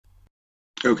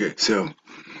Okay, so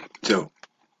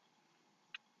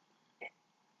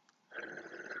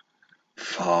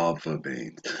fava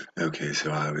beans. Okay,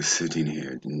 so I was sitting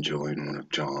here enjoying one of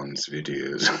John's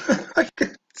videos.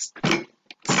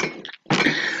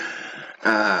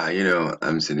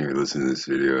 I'm sitting here listening to this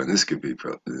video, and this could be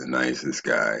probably the nicest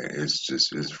guy. It's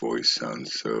just his voice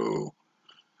sounds so.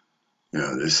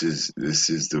 This is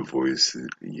the voice that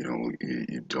you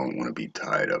don't want to be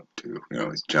tied up to.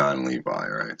 It's John Levi,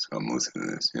 right? So I'm listening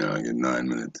to this. I get 9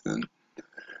 minutes in.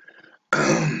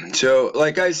 So,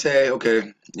 like I say,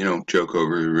 okay, joke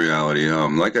over reality.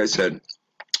 Like I said,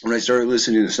 when I started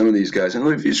listening to some of these guys, and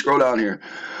if you scroll down here,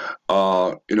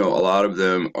 a lot of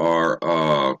them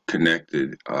are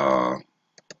connected.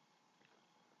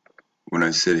 When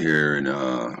I sit here and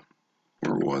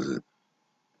where was it?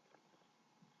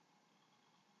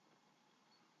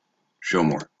 Show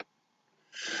more.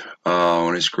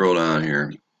 When I scroll down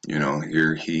here,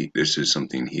 here this is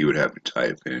something he would have to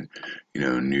type in,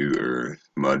 New Earth,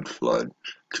 Mud Flood,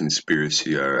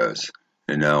 Conspiracy RS,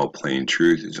 and now Plain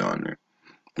Truth is on there.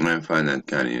 And I find that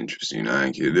kind of interesting.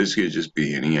 This could just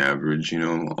be any average,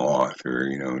 author,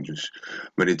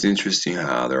 but it's interesting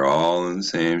how they're all in the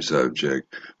same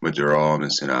subject, but they're all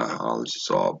missing out how it's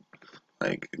just all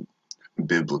like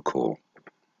biblical.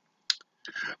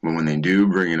 But when they do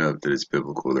bring it up that it's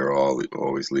biblical, they're all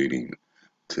always leading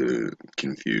to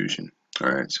confusion.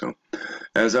 All right, so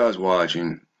as I was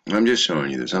watching, I'm just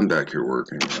showing you this. I'm back here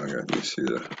working. You see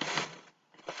the.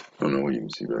 I don't know what you can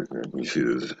see back there. You see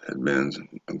those headbands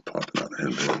and popping out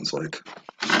headbands like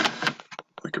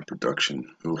a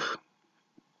production. Oof.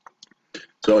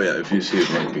 So yeah, if you see it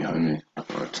right behind me,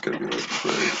 it's gonna be like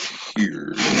right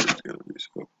here. It's gonna be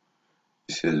so.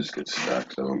 You see, I just get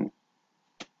stacks of them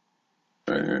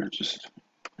right here, just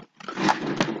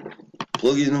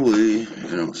plugging away.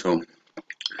 So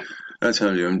that's how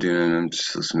I'm doing. I'm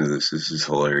just listening to this. This is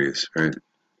hilarious, right?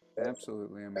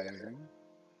 Absolutely amazing.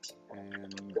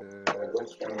 And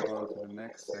let's jump on to the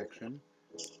next section.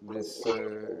 This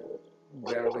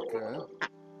Gallica,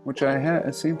 which I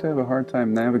seem to have a hard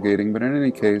time navigating, but in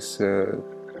any case,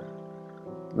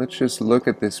 let's just look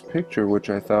at this picture, which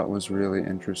I thought was really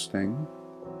interesting.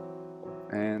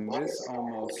 And this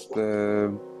almost,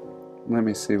 let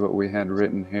me see what we had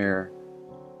written here.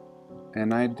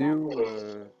 And I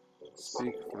do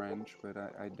speak French, but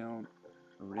I don't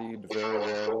read very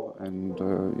well, and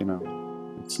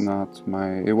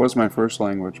it was my first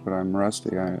language, but I'm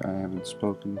rusty. I haven't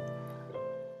spoken.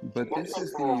 But this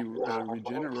is the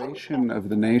regeneration of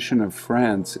the nation of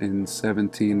France in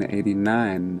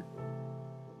 1789.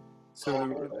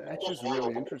 So that's just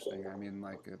really interesting. I mean,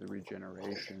 like the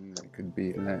regeneration, it could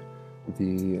be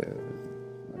the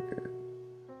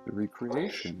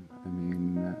recreation. I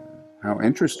mean, how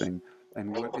interesting.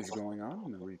 And what is going on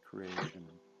in the recreation?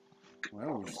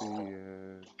 Well, we see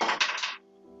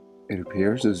it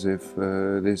appears as if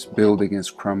this building is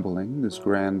crumbling, this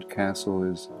grand castle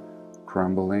is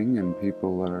crumbling, and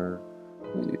people are,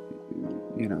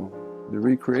 the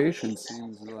recreation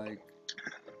seems like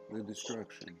the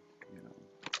destruction, you know.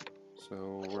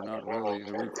 So we're not really,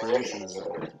 the recreation is,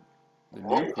 the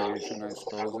new creation, I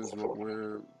suppose, is what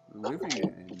we're living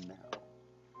in now.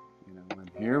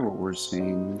 And here what we're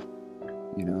seeing,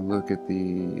 look at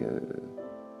these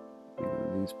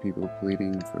people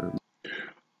pleading for.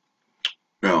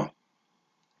 Now,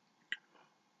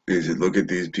 look at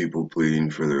these people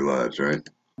pleading for their lives, right?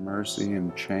 Mercy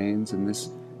and chains, and this,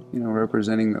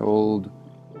 representing the old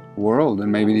world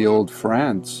and maybe the old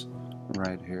France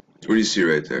right here. What do you see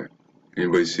right there?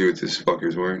 Anybody see what this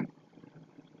fucker's wearing?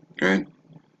 Right?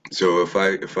 So if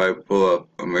I pull up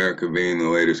America being the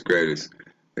latest greatest,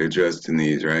 they're dressed in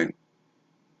these, right?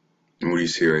 And what do you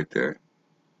see right there?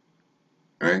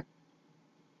 Right?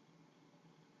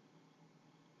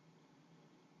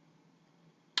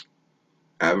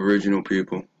 Aboriginal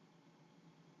people.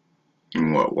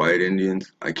 And what, white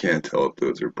Indians? I can't tell if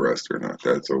those are breasts or not.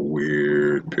 That's a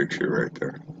weird picture right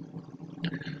there.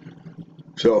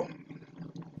 So,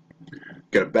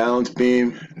 got a balance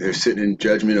beam. They're sitting in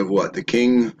judgment of what? The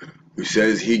king who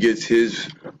says he gets his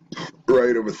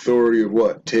right of authority of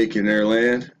what? Taking their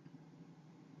land?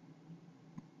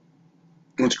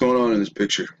 What's going on in this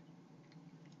picture?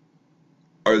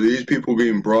 Are these people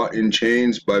being brought in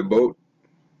chains by boat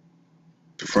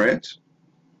to France?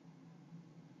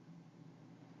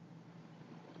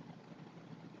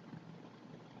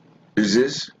 Is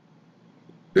this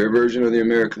their version of the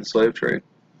American slave trade?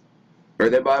 Or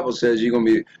that Bible says you're going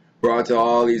to be brought to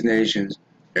all these nations,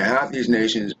 and half these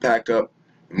nations pack up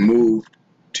and moved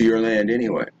to your land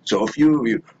anyway. So a few of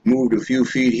you moved a few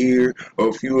feet here, or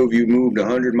a few of you moved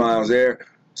 100 miles there.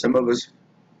 Some of us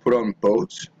put on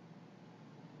boats?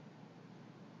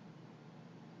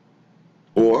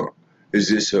 Or is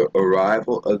this a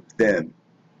arrival of them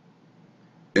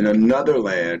in another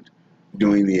land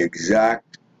doing the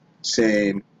exact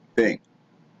same thing?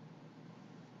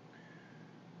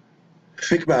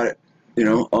 Think about it.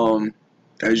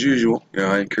 As usual,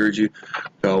 I encourage you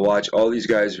to watch all these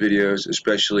guys' videos,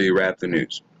 especially Rap the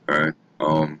News. All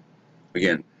right.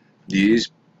 Again,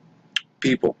 these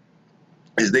people,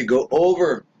 as they go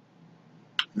over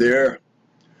their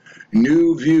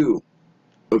new view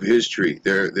of history,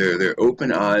 their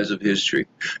open eyes of history,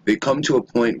 they come to a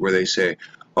point where they say,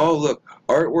 "Oh, look,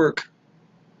 artwork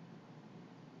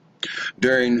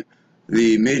during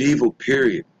the medieval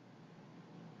period,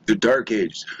 the Dark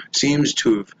Ages, seems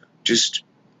to have just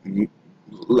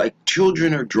like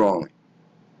children are drawing."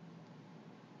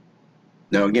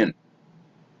 Now again,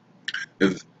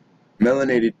 if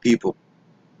melanated people,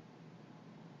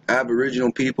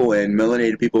 Aboriginal people and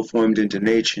melanated people formed into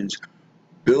nations,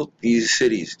 built these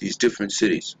cities, these different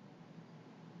cities,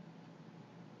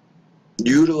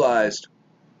 utilized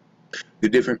the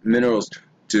different minerals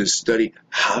to study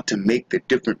how to make the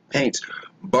different paints.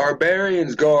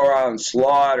 Barbarians go around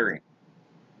slaughtering.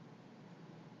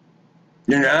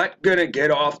 You're not going to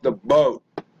get off the boat.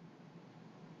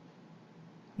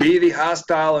 Be the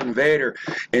hostile invader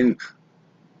and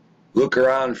look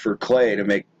around for clay to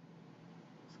make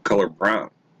the color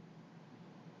brown.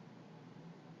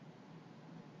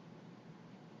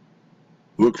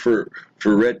 Look for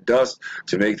red dust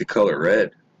to make the color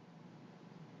red.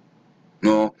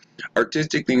 No,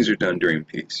 artistic things are done during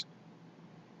peace.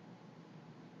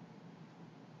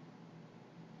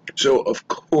 So, of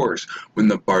course, when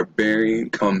the barbarian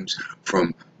comes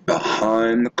from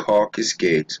behind the Caucasus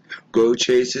gates, go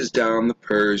chases down the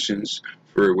Persians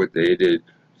for what they did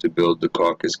to build the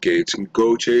Caucasus gates, and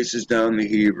go chases down the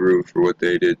Hebrew for what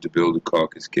they did to build the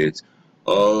Caucasus gates,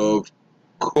 of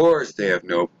course they have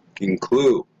no fucking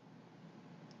clue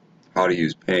how to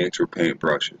use paints or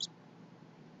paintbrushes.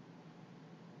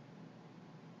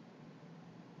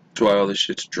 That's why all this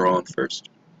shit's drawn first.